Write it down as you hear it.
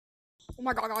Oh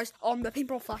my god, guys. The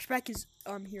Paintbrawl Flashback is,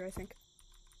 here, I think.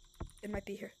 It might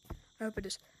be here. I hope it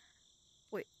is.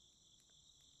 Wait.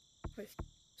 It's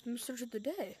message of the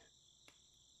day.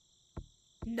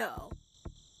 No.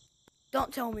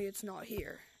 Don't tell me it's not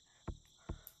here.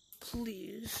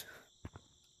 Please.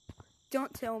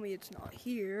 Don't tell me it's not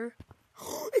here.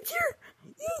 It's here!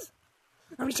 Yes!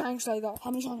 How many shiny I got?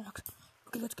 How many shiny rocks?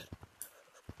 Okay, that's good.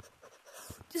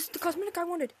 This is the cosmetic I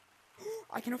wanted.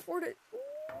 I can afford it.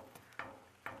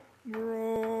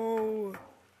 Bro.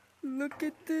 Look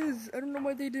at this. I don't know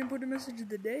why they didn't put a message of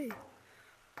the day.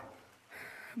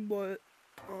 But,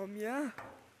 yeah.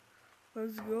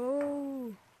 Let's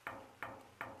go.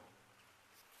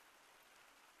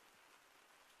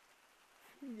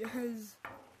 Yes.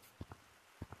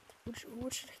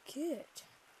 What should I get?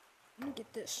 I'm gonna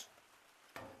get this.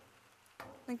 I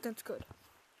think that's good.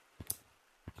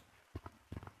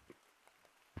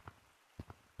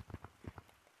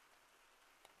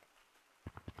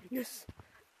 Yes.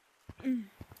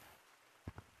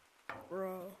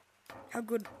 Bro. How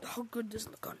good does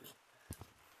it look on me?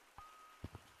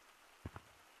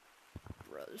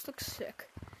 Bro, this looks sick.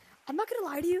 I'm not gonna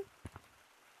lie to you.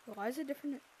 Why is it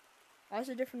different? Why is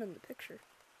it different in the picture?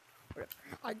 Whatever.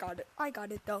 I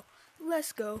got it though.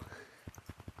 Let's go.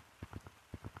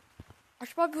 I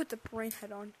should probably put the rain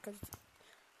head on, because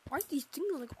why aren't these things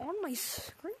like on my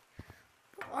screen?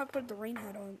 I put the rain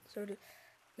head on so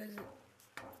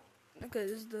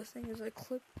because the thing is like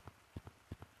clip.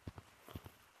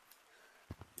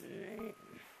 There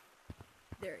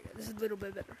we go. This is a little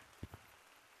bit better.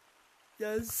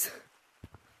 Yes.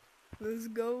 Let's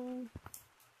go.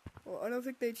 Well, I don't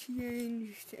think they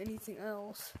changed anything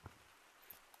else.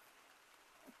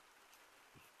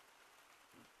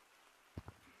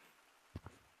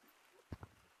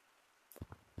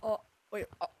 Oh, wait.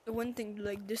 The one thing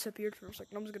like disappeared for a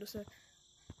second. I was gonna say,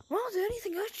 well, did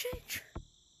anything else change?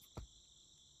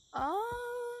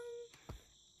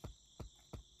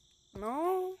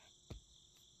 No.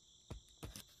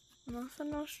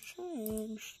 Nothing else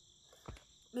changed.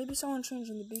 Maybe someone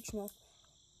changed in the beach now.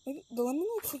 Maybe the lemon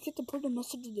like forget to put a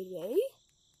message of the day?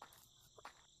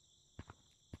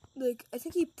 Like, I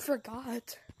think he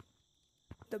forgot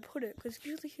to put it, because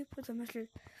usually he puts a message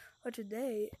of the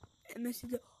day and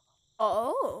message.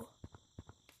 Oh,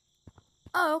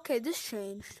 okay, this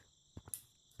changed.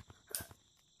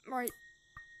 Right.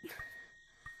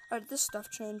 Alright, this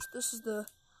stuff changed. This is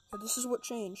what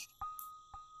changed.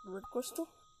 Red crystal?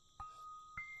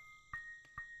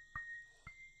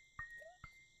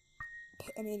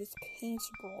 I mean, it's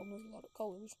Paintbrawl, and there's a lot of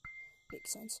colors.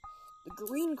 Makes sense. The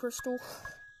green crystal,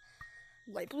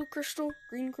 light blue crystal,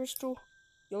 green crystal,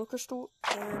 yellow crystal,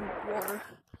 and water.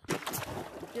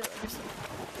 Yeah,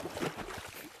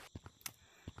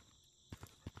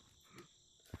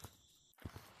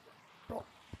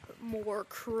 more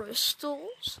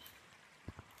crystals.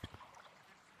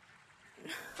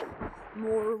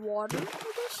 More water, I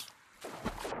guess.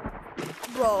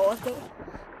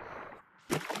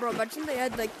 Bro, imagine they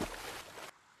had like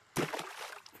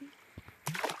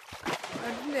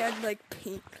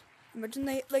paint. Imagine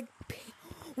they had like paint.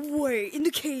 Wait, in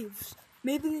the caves.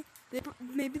 Maybe they had like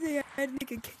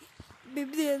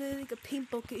maybe they had like a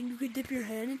paint bucket and you could dip your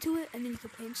hand into it and then you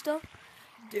could paint stuff.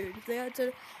 Dude, if they had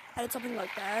something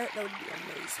like that, that would be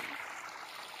amazing.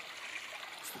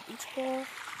 It's the beach ball.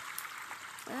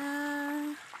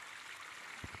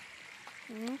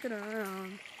 Looking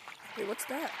around. Wait, what's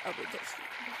that? Oh, wait, there's.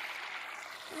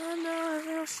 No,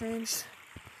 everything else changed.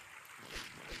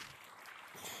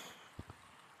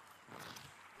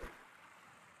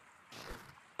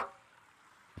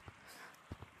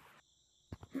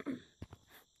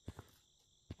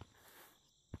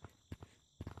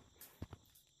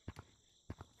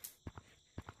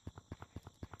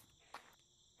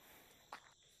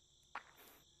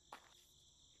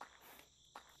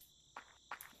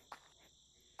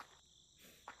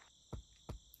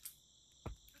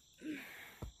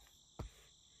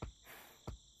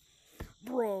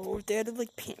 Bro, if they had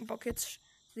like paint buckets to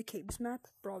the caves map,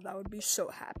 bro, that would be so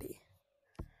happy.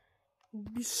 It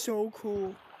would be so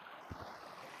cool.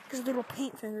 Because little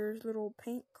paint fingers, little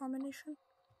paint combination.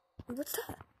 Wait, what's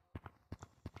that?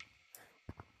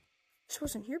 This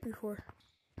wasn't here before.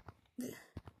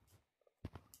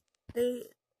 They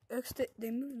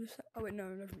moved this. Oh wait, no,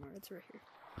 never mind. It's right here.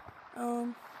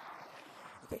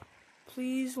 Okay.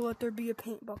 Please let there be a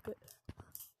paint bucket.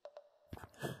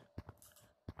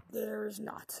 There is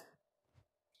not.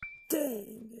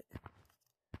 Dang it.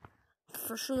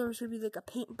 For sure there was gonna be like a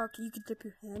paint bucket you could dip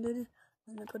your hand in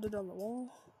and then put it on the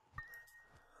wall.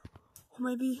 Or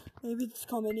maybe this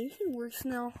combination works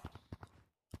now.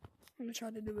 I'm gonna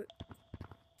try to do it.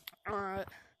 Alright.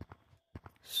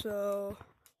 So,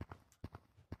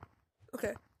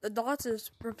 okay, the dots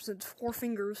represents 4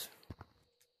 fingers.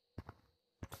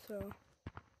 So,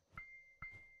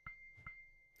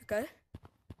 okay,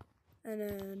 and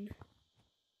then,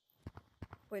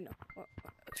 wait, no,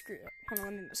 screw it up. Hold on,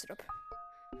 let me mess it up.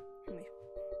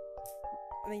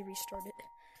 Let me restart it.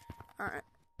 Alright,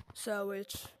 so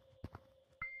it's,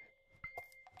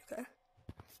 okay,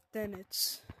 then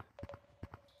it's,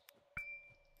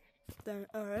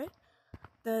 alright,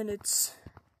 then it's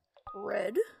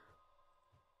red,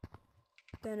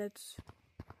 then it's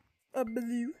a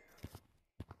blue,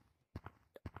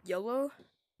 yellow.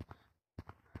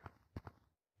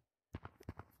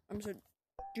 I'm just gonna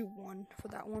do 1 for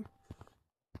that one.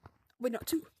 Wait, no,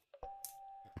 2.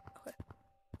 Okay.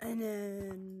 And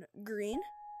then green.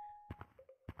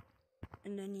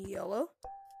 And then yellow.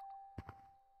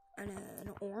 And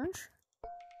then orange.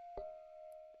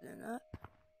 And then that.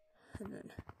 And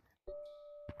then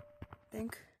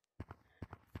pink.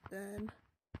 Then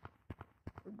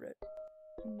red,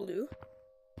 blue.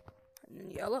 And then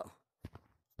yellow.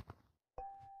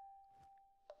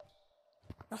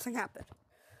 Nothing happened.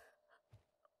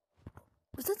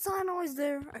 Was that sign always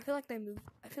there? I feel like they moved.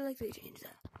 I feel like they changed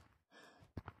that.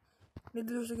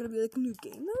 Maybe there's gonna be like a new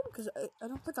game mode? Because I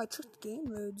don't think I checked game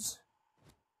modes.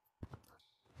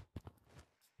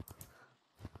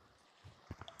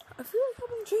 I feel like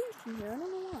something changed from here. I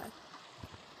don't know why.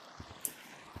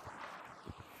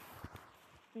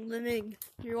 Lemming,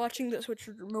 you're watching this, which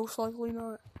you're most likely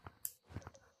not.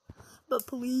 But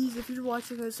please, if you're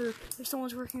watching this, or if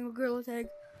someone's working with Gorilla Tag,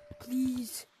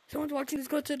 please. If someone's watching this,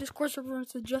 go to the Discord server and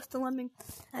suggest to Lemming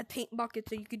a paint bucket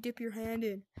so you could dip your hand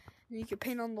in. And you could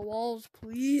paint on the walls,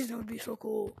 please. That would be so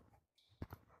cool.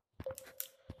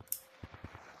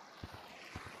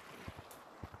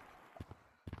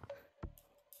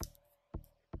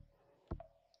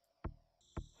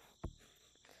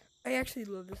 I actually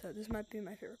love this set. This might be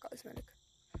my favorite cosmetic.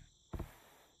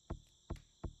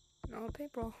 No,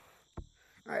 Paintbrawl.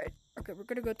 Alright, okay, we're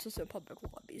gonna go to some public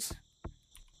lobbies.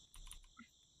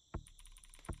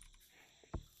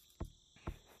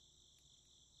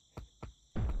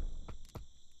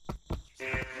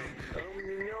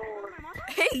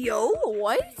 Hey, yo,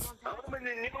 what?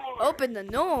 Open the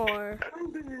door.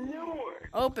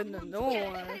 Open the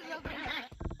door.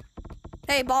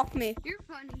 Hey, balk me. You're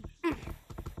funny.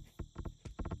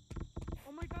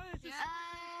 Oh my god,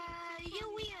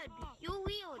 You weird. You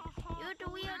weird. You're the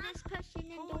weirdest person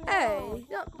in the world. Hey,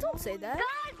 don't say that.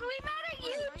 Guys, we met a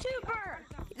YouTuber.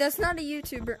 That's not a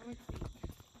YouTuber.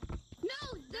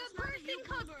 No, the person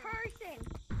called Person.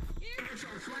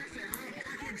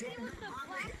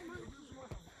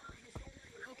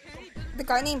 The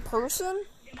guy named Person?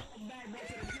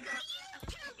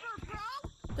 YouTuber, bro.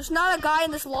 There's not a guy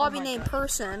in this lobby named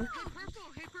Person.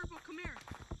 Hey, Purple, come here.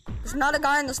 There's not a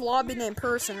guy in this lobby named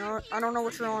Person. I don't know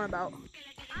what you're on about. I'm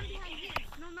behind you.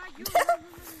 No, not you.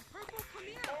 Purple, come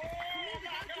here. Come here, we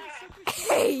gotta do super secret.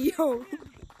 Hey, yo.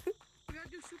 We gotta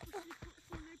do super secret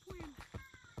Fortnite plan.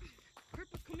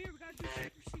 Purple, come here, we gotta do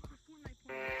super secret Fortnite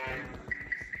plan.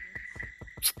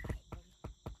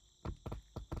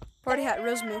 Party hat,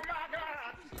 Rizme.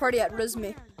 Party hat, Rizme.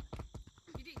 You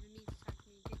didn't even need to touch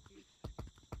me, did you?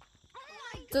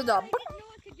 Do the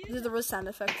do the Riz sound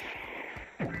effect.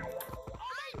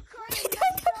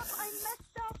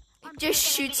 Just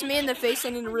shoots me in the face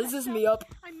and then rizzes me up.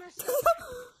 I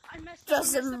messed up.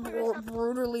 Just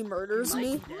brutally murders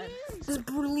me. Just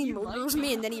brutally murders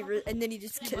me and then he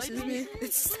just kisses me.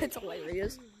 It's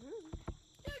hilarious.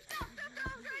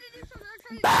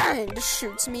 Bang! Just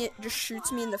shoots me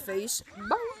in the face.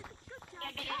 Bang!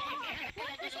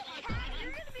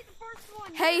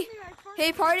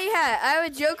 Hey, party hat! I have a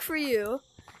joke for you.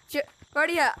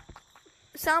 Party hat,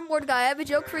 soundboard guy, I have a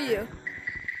joke for you.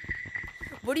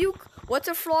 What's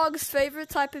a frog's favorite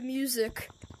type of music?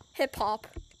 Hip hop.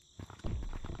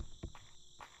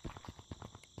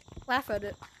 Laugh at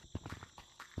it.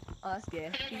 Oh, that's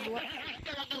gay.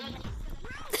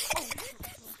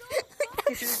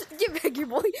 Get back here,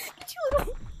 boy.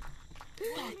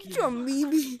 Get your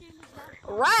Mimi.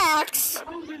 Rax!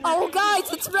 Oh,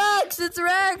 guys, it's Rax! It's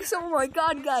Rax! Oh my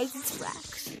god, guys, it's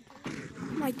Rax.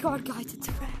 Oh my god, guys, it's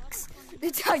Rax.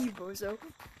 It's how you, bozo.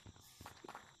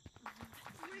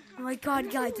 Oh my god,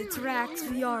 guys, it's Rax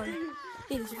VR.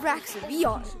 It is Rax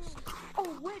VR.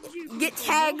 Oh, where'd you Get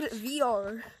tagged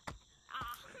VR.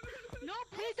 No,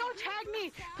 please don't tag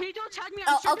me. Please don't tag me.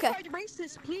 Oh, I'm okay. certified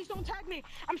racist. Please don't tag me.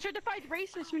 I'm certified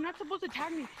racist. You're not supposed to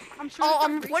tag me. I'm Oh, certified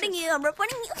I'm reporting racist. you. I'm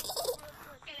reporting you.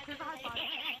 Here's a high five.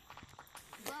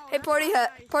 Bro, Hey, party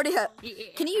hat.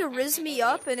 Can you riz me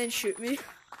up and then shoot me?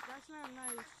 That's not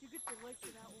nice. You get the like for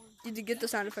that one. Did you get the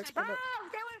sound effects? Oh,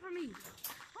 stay away from me.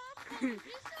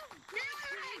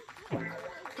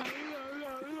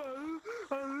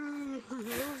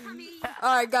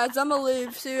 Alright, guys, I'm gonna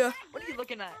leave. See ya. What are you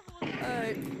looking at?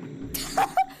 Alright.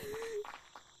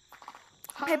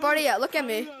 Hey, party hat, look at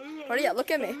me. Party hat,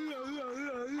 look at me.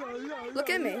 Look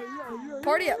at me.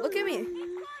 Party hat, look at me.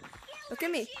 Look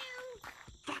at me.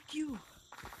 Fuck you.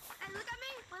 Hey, look at me.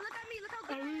 Well, look at me. Look how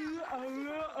good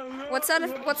I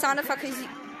am. What sound effect is he?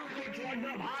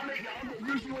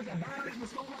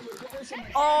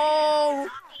 Oh!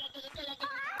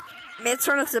 Man,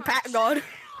 turn us to Pat God.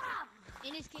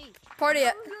 In his cage. Party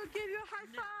hat. I was gonna give you a high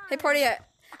five. Hey, party hat.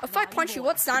 If I punch you,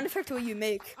 what sound effect will you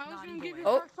make? I was gonna give you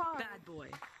Oh. a high five. Bad boy.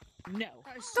 No.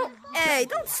 Don't, hey,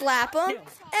 don't slap him.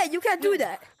 Hey, you can't do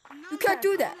that. You can't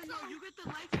do that. No, you get the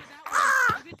like for that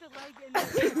one. You get the like and the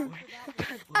for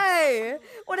that one. Hey,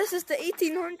 what is this, the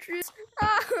 1800s?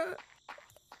 Ah, Oh,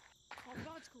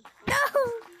 God's cool. no.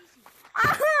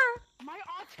 Ah, My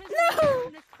autism No. is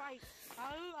in this fight.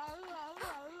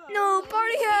 no,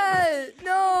 party hat.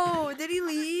 No, did he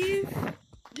leave?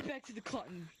 Get back to the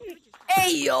cotton.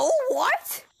 Hey, yo,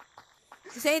 what?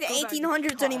 This ain't the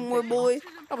 1800s anymore, boy.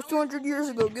 That was 200 years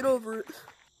ago. Get over it.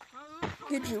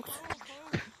 Get juked.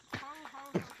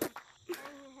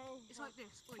 It's like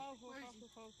this. Wait, where is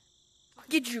he?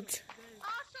 Get juked.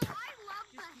 Also, I love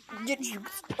the Get juked.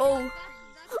 Oh.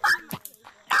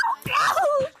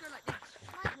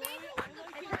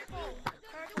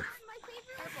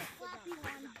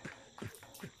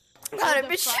 God,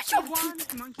 bitch, shut your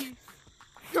teeth. Monkey.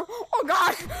 Oh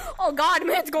God. Oh God,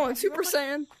 man's going Super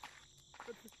Saiyan.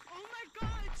 Oh my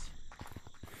God.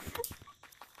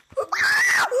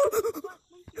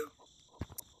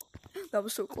 That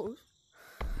was so close.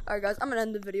 Alright guys, I'm gonna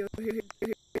end the video here.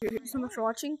 Thank you so much for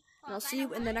watching, and I'll see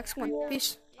you in the next one.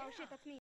 Peace. Oh shit, that's me.